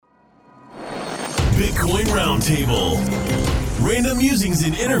Bitcoin Roundtable. Random musings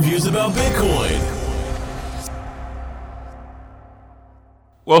and interviews about Bitcoin.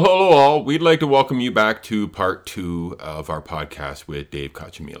 Well, hello all. We'd like to welcome you back to part 2 of our podcast with Dave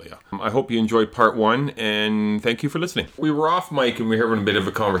Cacciamelia. I hope you enjoyed part 1 and thank you for listening. We were off mic and we were having a bit of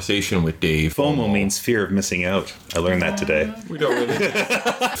a conversation with Dave. FOMO means fear of missing out. I learned that today. We don't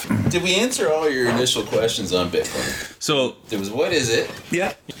really. Did we answer all your initial questions on Bitcoin? So, There was, what is it?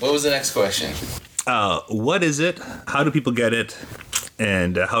 yeah. What was the next question? What is it? How do people get it?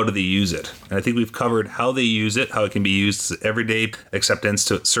 And how do they use it? And I think we've covered how they use it, how it can be used as everyday acceptance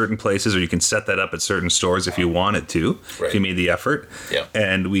to certain places, or you can set that up at certain stores if you wanted to, if you made the effort. Yeah.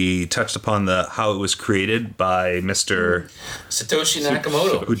 And we touched upon how it was created by Mr. Satoshi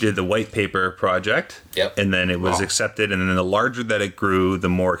Nakamoto. who did the white paper project. Yep. And then it was accepted. And then the larger that it grew, the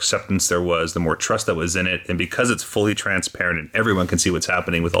more acceptance there was, the more trust that was in it. And because it's fully transparent and everyone can see what's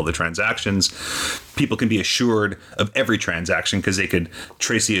happening with all the transactions, people can be assured of every transaction because they could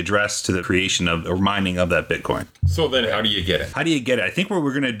trace the address to the creation of or mining of that Bitcoin. So then how do you get it? How do you get it? I think what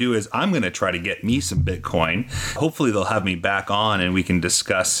we're going to do is I'm going to try to get me some Bitcoin. Hopefully they'll have me back on and we can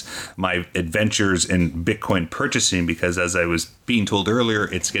discuss my adventures in Bitcoin purchasing, because as I was being told earlier,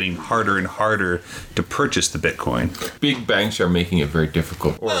 it's getting harder and harder to purchase the Bitcoin. Big banks are making it very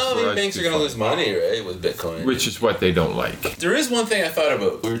difficult. Well, I mean, banks are going to lose money, right, with Bitcoin. Which is what they don't like. There is one thing I thought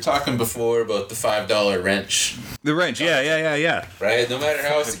about. We were talking before about the $5 wrench, The wrench, yeah. right? No matter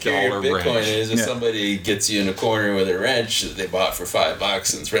how secure your $5 Bitcoin wrench. is, if somebody gets you in a corner with a wrench that they bought for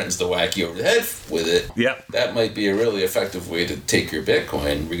 $5 and threatens to whack you over the head with it, Yep. that might be a really effective way to take your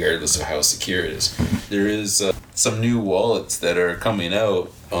Bitcoin, regardless of how secure it is. There is some new wallets that are coming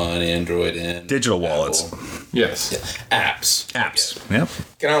out on Android and Digital Apple. wallets. Yes. Apps. Yep. You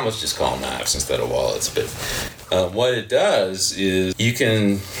can almost just call them apps instead of wallets. But what it does is you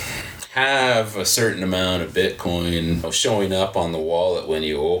can have a certain amount of Bitcoin showing up on the wallet when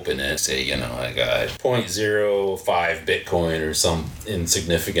you open it. Say, I got 0.05 Bitcoin or some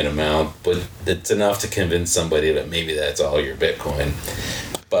insignificant amount, but it's enough to convince somebody that maybe that's all your Bitcoin.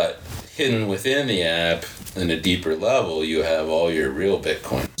 But hidden within the app, in a deeper level, you have all your real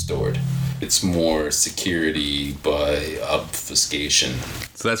Bitcoin stored. It's more security by obfuscation.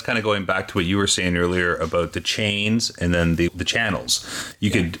 So that's kind of going back to what you were saying earlier about the chains and then the channels. You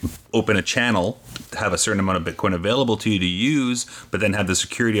could open a channel, have a certain amount of Bitcoin available to you to use, but then have the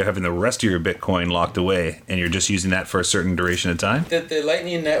security of having the rest of your Bitcoin locked away, and you're just using that for a certain duration of time? The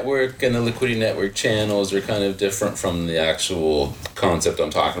Lightning Network and the Liquidity Network channels are kind of different from the actual concept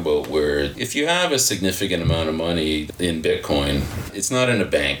I'm talking about, where if you have a significant amount of money in Bitcoin, it's not in a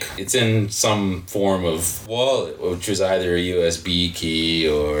bank. It's in some form of wallet, which is either a USB key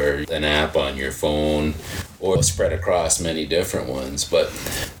or an app on your phone, or spread across many different ones. But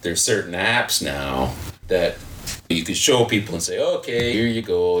there's certain apps now that you could show people and say, okay, here you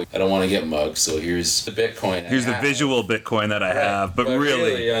go. I don't want to get mugged, so here's the Bitcoin. Here's the visual Bitcoin that I have, but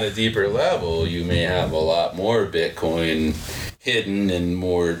really on a deeper level, you may have a lot more Bitcoin hidden and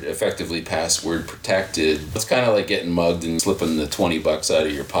more effectively password protected. It's kind of like getting mugged and slipping the $20 out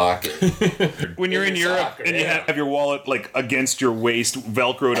of your pocket. when you're in Europe and you have your wallet like against your waist,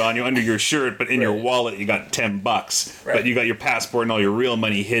 velcroed on you under your shirt, but in your wallet you got $10, but you got your passport and all your real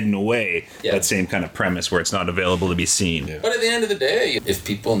money hidden away. That same kind of premise where it's not available to be seen. But at the end of the day, if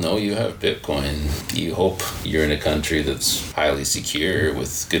people know you have Bitcoin, you hope you're in a country that's highly secure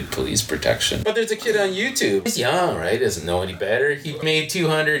with good police protection. But there's a kid on YouTube. He's young, right? Doesn't know any better. He made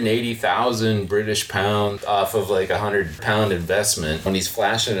 280,000 British pounds off of like a £100 investment when he's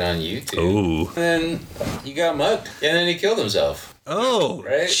flashing it on YouTube. Ooh. And then he got mugged. And then he killed himself. Oh,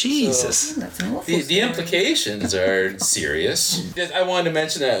 right? Jesus. So, the implications are serious. I wanted to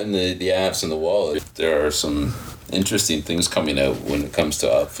mention that in the apps and the wallet. There are some interesting things coming out when it comes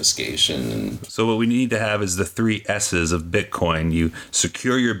to obfuscation. So what we need to have is the 3 S's of Bitcoin. You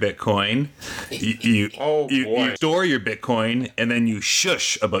secure your Bitcoin, you store your Bitcoin, and then you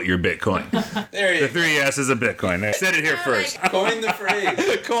shush about your Bitcoin. There you go. The 3 S's of Bitcoin. I said it here first. Coin the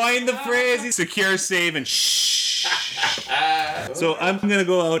phrase. Coin the phrase. Secure, save, and shh. So I'm going to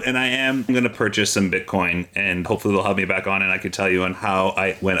go out and I am going to purchase some Bitcoin, and hopefully they'll have me back on and I can tell you on how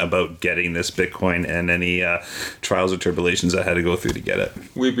I went about getting this Bitcoin and any trials or tribulations I had to go through to get it.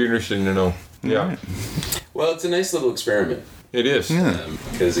 We'd be interested to know. Yeah. Right. Well, it's a nice little experiment. It is.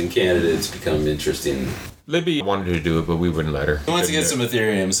 Because in Canada it's become interesting. Libby wanted to do it, but we wouldn't let her. She wants to get some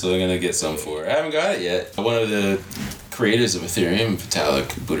Ethereum, so I'm going to get some for her. I haven't got it yet. One of the creators of Ethereum, Vitalik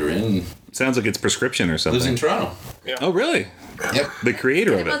Buterin, Sounds like it's prescription or something. lives in Toronto. Oh, really? Yep. The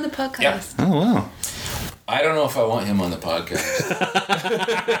creator of On it. the podcast. Oh, wow. I don't know if I want him on the podcast.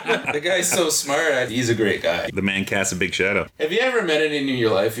 The guy's so smart. He's a great guy. The man casts a big shadow. Have you ever met anyone in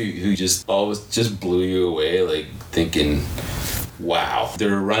your life who just always just blew you away, like thinking, wow,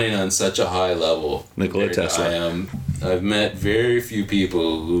 they're running on such a high level? Nikola Tesla. I've met very few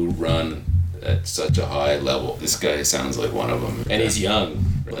people who run at such a high level. This guy sounds like one of them. And he's young.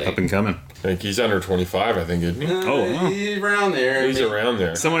 Like, Up and coming. I think he's under 25, I think, isn't he? He's around there. He's around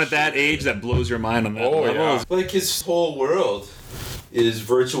there. Someone at that age that blows your mind on that Oh, level. yeah. Like his whole world is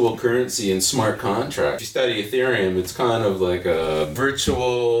virtual currency and smart contracts. If you study Ethereum, it's kind of like a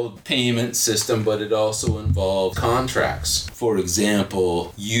virtual payment system, but it also involves contracts. For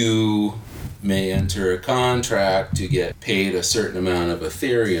example, you may enter a contract to get paid a certain amount of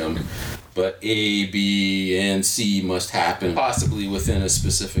Ethereum, but A, B, and C must happen possibly within a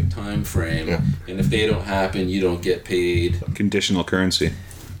specific time frame. Yeah. And if they don't happen, you don't get paid. Conditional currency.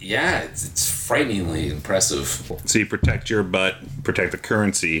 Yeah, it's frighteningly impressive. So you protect your butt, protect the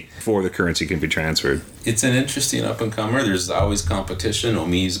currency before the currency can be transferred. It's an interesting up-and-comer. There's always competition.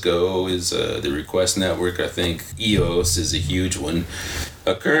 Omi's Go is the Request Network. I think EOS is a huge one.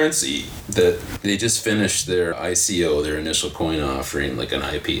 A currency that they just finished their ICO, their initial coin offering, like an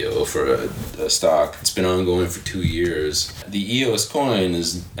IPO for a stock. It's been ongoing for 2 years. The EOS coin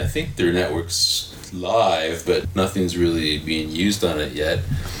is, I think their network's live, but nothing's really being used on it yet.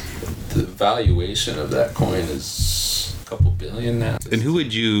 The valuation of that coin is a couple billion now. And who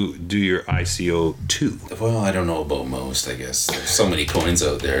would you do your ICO to? Well, I don't know about most, I guess. There's so many coins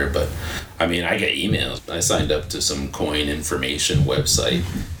out there, but I mean, I get emails. I signed up to some coin information website,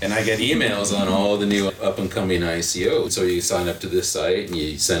 and I get emails on all the new up-and-coming ICO. So you sign up to this site, and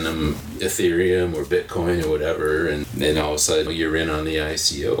you send them Ethereum or Bitcoin or whatever, and then all of a sudden you're in on the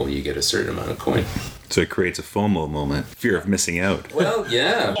ICO, and you get a certain amount of coin. So it creates a FOMO moment, fear of missing out. Well,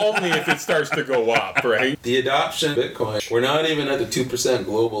 yeah. Only if it starts to go up, right? The adoption of Bitcoin, we're not even at the 2%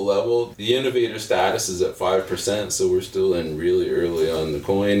 global level. The innovator status is at 5%, so we're still in really early on the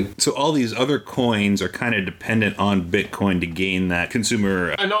coin. So all these other coins are kind of dependent on Bitcoin to gain that consumer.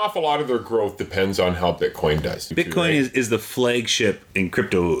 An awful lot of their growth depends on how Bitcoin does. Bitcoin is the flagship in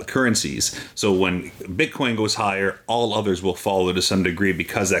cryptocurrencies. So when Bitcoin goes higher, all others will follow to some degree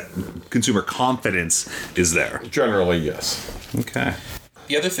because that consumer confidence is there. Generally, yes. Okay.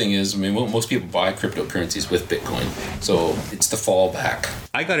 The other thing is, I mean, most people buy cryptocurrencies with Bitcoin, so it's the fallback.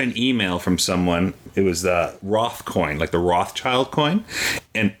 I got an email from someone. It was the Roth coin, like the Rothschild coin.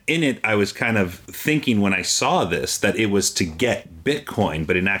 And in it, I was kind of thinking when I saw this that it was to get Bitcoin,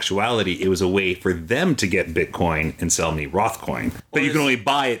 but in actuality, it was a way for them to get Bitcoin and sell me Roth coin. But you can only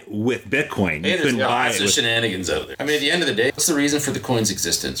buy it with Bitcoin. You couldn't buy Lots it of with... shenanigans out there. I mean, at the end of the day, what's the reason for the coin's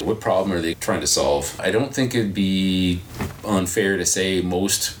existence? What problem are they trying to solve? I don't think it'd be unfair to say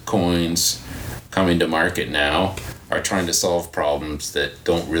most coins coming to market now are trying to solve problems that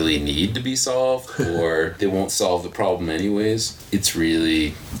don't really need to be solved, or they won't solve the problem anyways. It's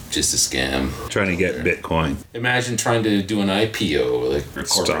really just a scam. Trying to get Bitcoin. Imagine trying to do an IPO, like a corporate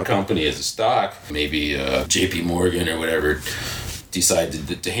Stock. company as a stock. Maybe JP Morgan or whatever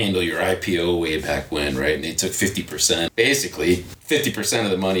decided to handle your IPO way back when, right? And they took 50%. Basically, 50%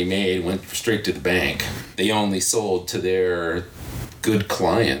 of the money made went straight to the bank. They only sold to their good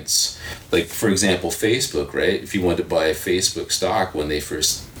clients. Like, for example, Facebook, right? If you wanted to buy a Facebook stock when they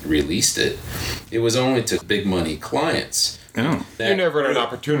first released it, it was only to big money clients. Oh. You never had an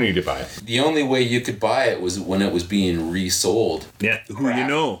opportunity to buy it. The only way you could buy it was when it was being resold. Yeah, who you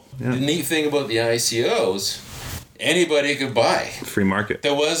know. The Yeah. neat thing about the ICOs, anybody could buy. Free market.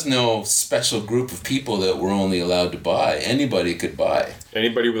 There was no special group of people that were only allowed to buy. Anybody could buy.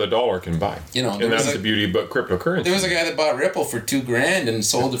 Anybody with $1 can buy. You know, there and was that's a- the beauty about cryptocurrency. There was a guy that bought Ripple for $2,000 and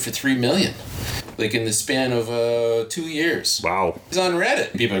sold it for $3 million, like in the span of 2 years. Wow. He's on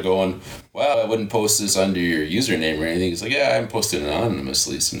Reddit. People are going, "Well, I wouldn't post this under your username or anything." He's like, "Yeah, I'm posting it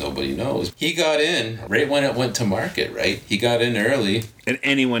anonymously so nobody knows." He got in right when it went to market, right? He got in early. And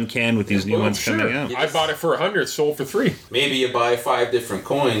anyone can with these new Well, ones sure. coming out. I bought it for $100, sold for $3. Maybe you buy 5 different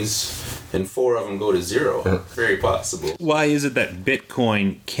coins and 4 of them go to 0. Very possible. Why is it that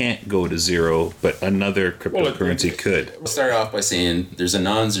Bitcoin can't go to 0, but another cryptocurrency could? I'll start off by saying there's a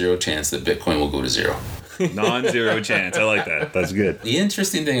non-zero chance that Bitcoin will go to 0. Non-zero chance. I like that. That's good. The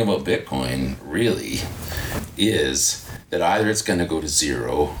interesting thing about Bitcoin really is that either it's going to go to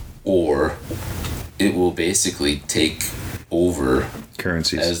 0 or it will basically take over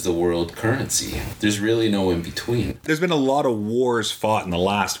Currencies. as the world currency. There's really no in between. There's been a lot of wars fought in the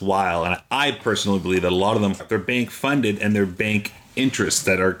last while, and I personally believe that a lot of them, they're bank funded and they're bank interests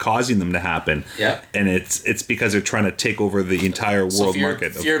that are causing them to happen. Yeah. And it's because they're trying to take over the entire world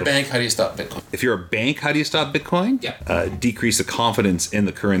market. If you're a bank, how do you stop Bitcoin? If you're a bank, how do you stop Bitcoin? Yeah. Decrease the confidence in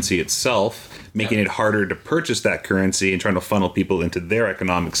the currency itself, making it harder to purchase that currency and trying to funnel people into their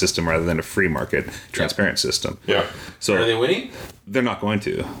economic system rather than a free market, transparent system. Yeah. So Are they winning? they're not going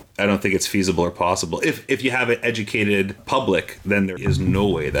to. I don't think it's feasible or possible. If you have an educated public, then there is no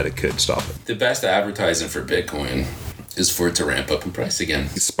way that it could stop it. The best advertising for Bitcoin is for it to ramp up in price again.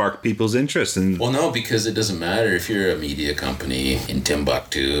 Spark people's interest and Well, no, because it doesn't matter if you're a media company in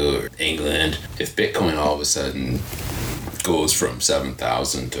Timbuktu or England. If Bitcoin all of a sudden goes from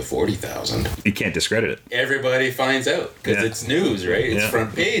 7,000 to 40,000, you can't discredit it. everybody finds out because Yeah. it's news, right? It's Yeah.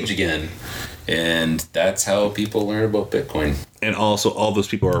 front page again. And that's how people learn about Bitcoin. And also, all those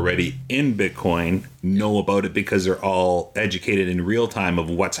people are already in Bitcoin know about it because they're all educated in real time of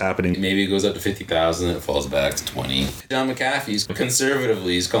what's happening. Maybe it goes up to 50,000 and it falls back to 20. John McAfee's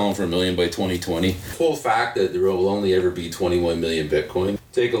conservatively, he's calling for 1 million by 2020. The whole fact that there will only ever be 21 million Bitcoin.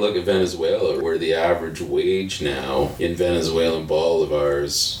 Take a look at Venezuela, where the average wage now in Venezuelan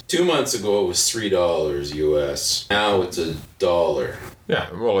bolivars 2 months ago it was $3 US. Now it's $1. Yeah,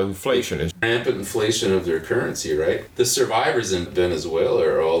 well, inflation is. Rampant inflation of their currency, right? The survivors in Venezuela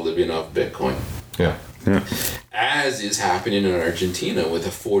are all living off Bitcoin. Yeah. As is happening in Argentina with a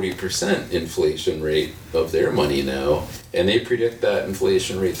 40% inflation rate of their money now. And they predict that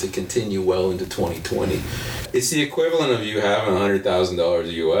inflation rate to continue well into 2020. It's the equivalent of you having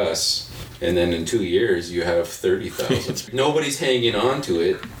 $100,000 US, and then in 2 years you have 30,000. Nobody's hanging on to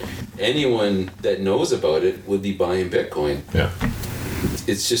it. Anyone that knows about it would be buying Bitcoin. Yeah.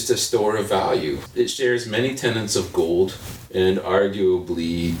 It's just a store of value. It shares many tenets of gold, and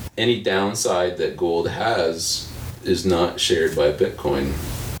arguably any downside that gold has is not shared by Bitcoin.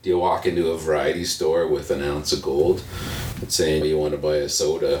 You walk into a variety store with an ounce of gold and saying you want to buy a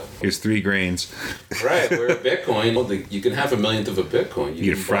soda. Here's 3 grains. Right, where Bitcoin, you can have a millionth of a Bitcoin.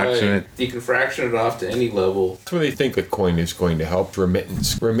 You can fraction it. You can fraction it off to any level. That's where they think Bitcoin is going to help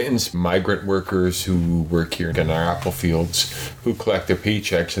remittance. Remittance migrant workers who work here in our apple fields, who collect their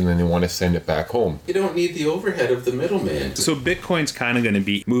paychecks and then they want to send it back home. You don't need the overhead of the middleman. So Bitcoin's kind of going to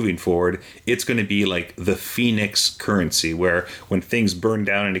be, moving forward, it's going to be like the phoenix currency, where when things burn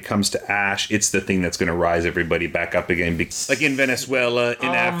down and it comes to ash, it's the thing that's going to rise everybody back up again. Like in Venezuela, in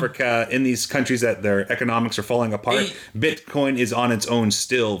Africa, in these countries that their economics are falling apart, Bitcoin is on its own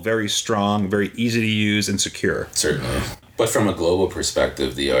still very strong, very easy to use and secure. Certainly. But from a global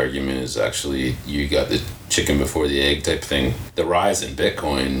perspective, the argument is actually you got the chicken before the egg type thing. The rise in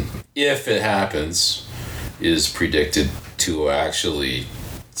Bitcoin, if it happens, is predicted to actually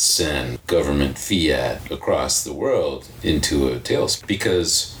send government fiat across the world into a tailspin,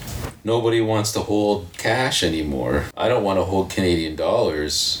 because nobody wants to hold cash anymore. I don't want to hold Canadian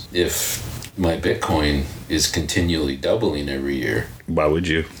dollars if my Bitcoin is continually doubling every year. Why would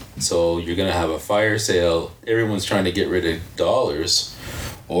you? So you're going to have a fire sale. Everyone's trying to get rid of dollars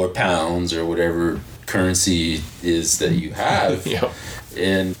or pounds or whatever currency is that you have. Yeah.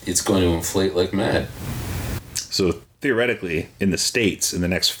 And it's going to inflate like mad. So theoretically, in the States, in the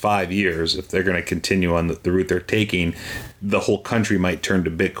next 5 years, if they're going to continue on the route they're taking, the whole country might turn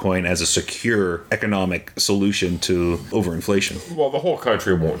to Bitcoin as a secure economic solution to overinflation. Well, the whole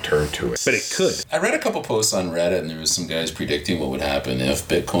country won't turn to it. But it could. I read a couple posts on Reddit, and there was some guys predicting what would happen if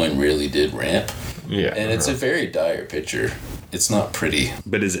Bitcoin really did ramp. Yeah. And it's a very dire picture. It's not pretty.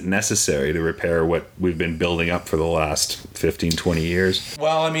 But is it necessary to repair what we've been building up for the last 15, 20 years?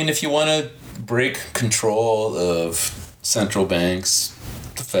 Well, I mean, if you want to break control of central banks,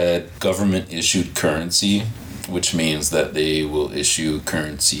 the Fed, government-issued currency, which means that they will issue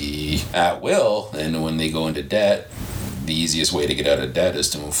currency at will, and when they go into debt, the easiest way to get out of debt is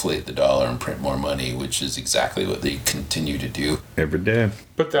to inflate the dollar and print more money, which is exactly what they continue to do. Every day.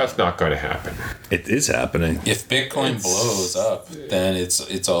 But that's not going to happen. It is happening. If Bitcoin blows up, then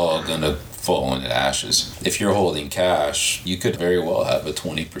it's all going to fall into ashes. If you're holding cash, you could very well have a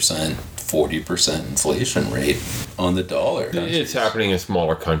 20%, 40% inflation rate on the dollar. It's happening in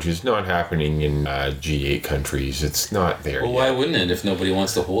smaller countries, not happening in G8 countries. It's not there Well, yet. why wouldn't it if nobody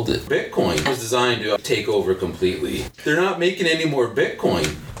wants to hold it? Bitcoin was designed to take over completely. They're not making any more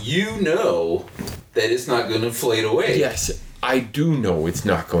Bitcoin. You know that it's not going to inflate away. Yes, I do know it's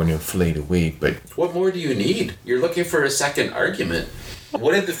not going to inflate away, but What more do you need? You're looking for a second argument.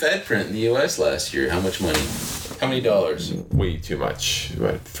 What did the Fed print in the U.S. last year? How much money? How many dollars? way too much.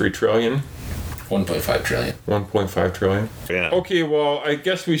 What, 3 trillion? 1.5 trillion. 1.5 trillion? Yeah. Okay, well, I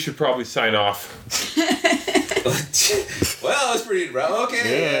guess we should probably sign off. Well, it's pretty rough.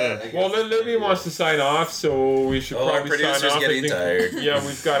 Okay. Yeah. I guess. Well, then Libby wants to sign off, so we should Our probably sign producer's off. getting tired. Yeah,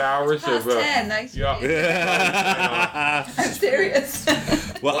 we've got hours Past of. 10, nice. Yeah. I'm serious.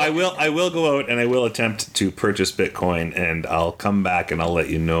 Well, I will go out and I will attempt to purchase Bitcoin, and I'll come back and I'll let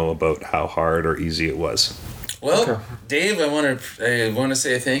you know about how hard or easy it was. Well, Dave, I want to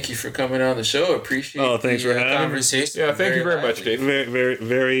say thank you for coming on the show. Appreciate. Oh, thanks for having me. conversation. Yeah, thank you very much, lively. Dave.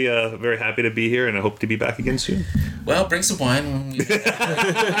 Very happy to be here, and I hope to be back again soon. Well, bring some wine. When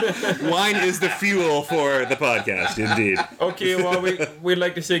we... Wine is the fuel for the podcast, indeed. Okay, well, we'd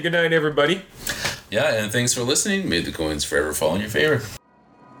like to say goodnight, everybody. Yeah, and thanks for listening. May the coins forever fall in your favor.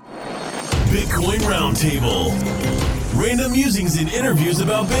 Bitcoin Roundtable. Random musings and interviews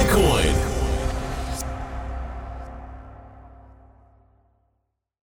about Bitcoin.